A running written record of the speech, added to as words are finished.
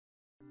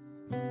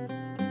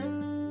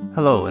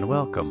Hello and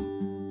welcome.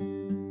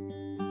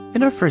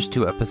 In our first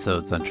two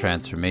episodes on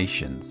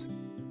transformations,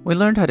 we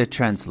learned how to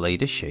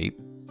translate a shape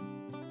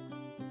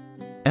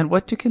and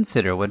what to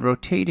consider when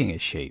rotating a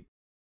shape: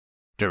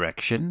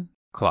 direction,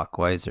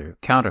 clockwise or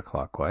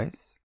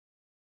counterclockwise,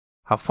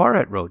 how far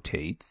it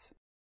rotates,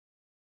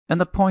 and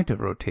the point of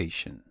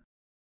rotation.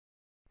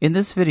 In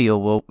this video,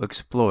 we'll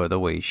explore the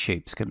ways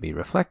shapes can be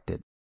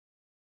reflected.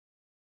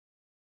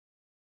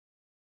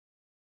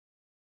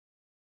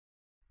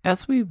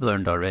 As we've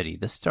learned already,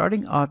 the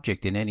starting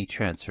object in any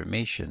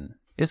transformation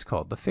is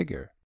called the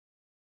figure.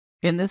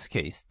 In this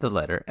case, the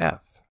letter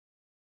F.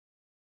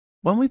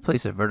 When we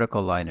place a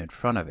vertical line in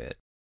front of it,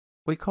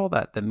 we call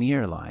that the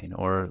mirror line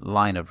or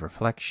line of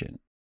reflection.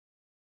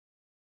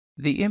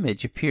 The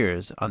image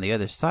appears on the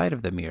other side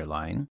of the mirror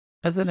line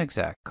as an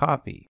exact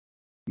copy,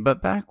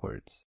 but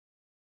backwards.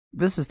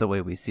 This is the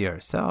way we see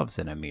ourselves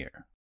in a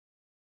mirror.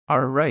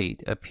 Our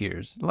right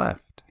appears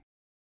left.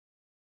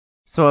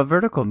 So a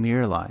vertical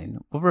mirror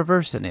line will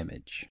reverse an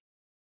image.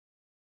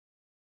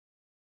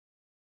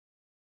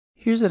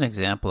 Here's an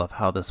example of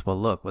how this will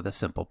look with a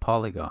simple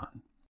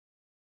polygon.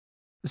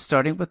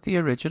 Starting with the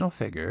original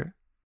figure,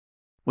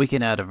 we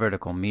can add a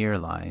vertical mirror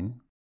line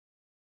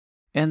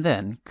and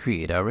then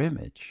create our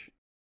image.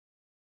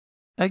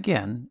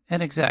 Again,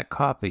 an exact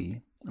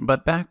copy,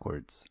 but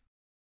backwards.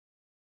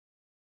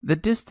 The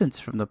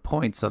distance from the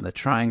points on the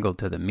triangle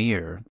to the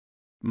mirror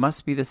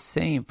must be the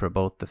same for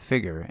both the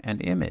figure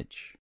and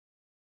image,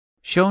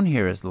 shown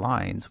here as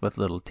lines with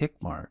little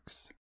tick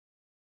marks.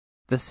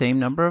 The same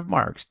number of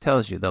marks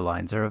tells you the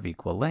lines are of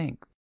equal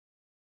length.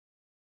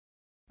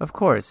 Of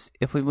course,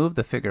 if we move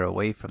the figure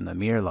away from the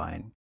mirror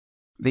line,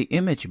 the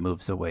image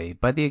moves away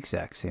by the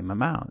exact same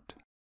amount.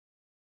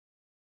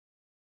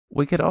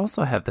 We could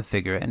also have the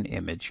figure and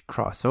image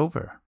cross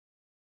over.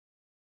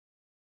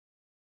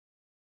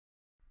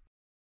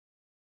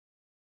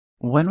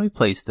 When we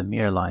place the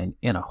mirror line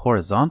in a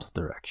horizontal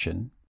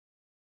direction,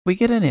 we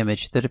get an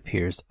image that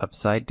appears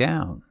upside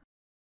down.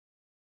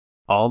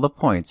 All the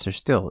points are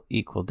still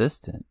equal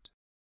distant.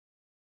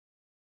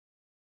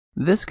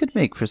 This could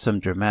make for some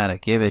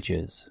dramatic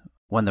images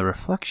when the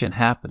reflection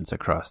happens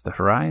across the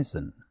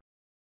horizon.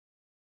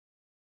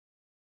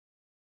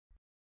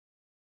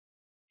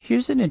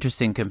 Here's an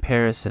interesting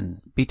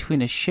comparison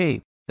between a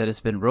shape that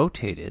has been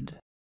rotated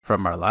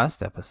from our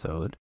last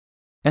episode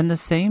and the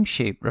same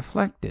shape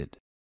reflected.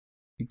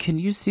 Can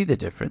you see the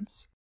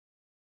difference?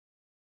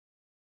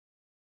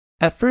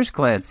 At first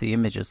glance, the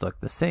images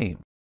look the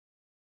same,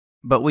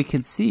 but we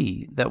can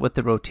see that with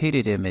the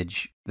rotated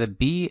image, the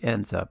B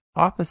ends up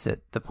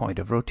opposite the point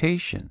of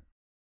rotation,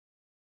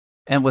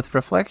 and with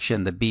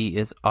reflection, the B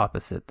is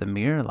opposite the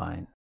mirror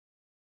line.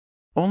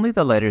 Only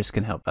the letters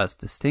can help us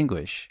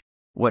distinguish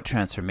what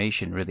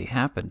transformation really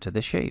happened to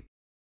the shape.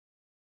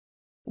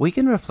 We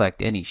can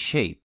reflect any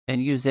shape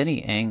and use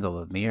any angle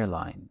of mirror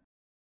line,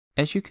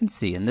 as you can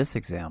see in this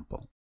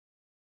example.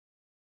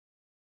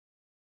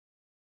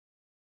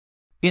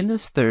 In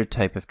this third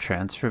type of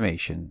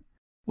transformation,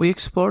 we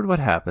explored what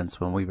happens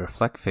when we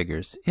reflect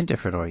figures in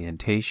different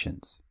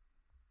orientations.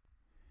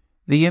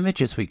 The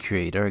images we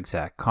create are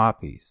exact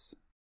copies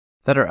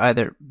that are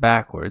either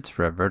backwards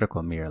for a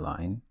vertical mirror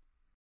line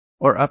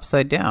or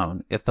upside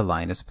down if the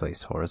line is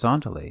placed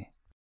horizontally.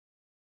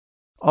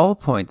 All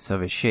points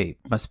of a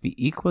shape must be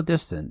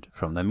equidistant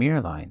from the mirror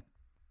line.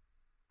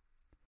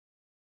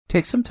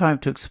 Take some time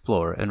to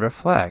explore and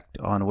reflect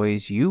on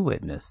ways you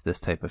witness this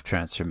type of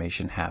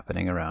transformation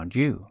happening around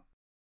you.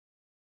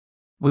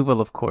 We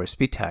will, of course,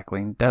 be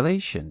tackling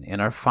dilation in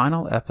our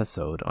final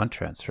episode on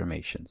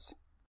transformations.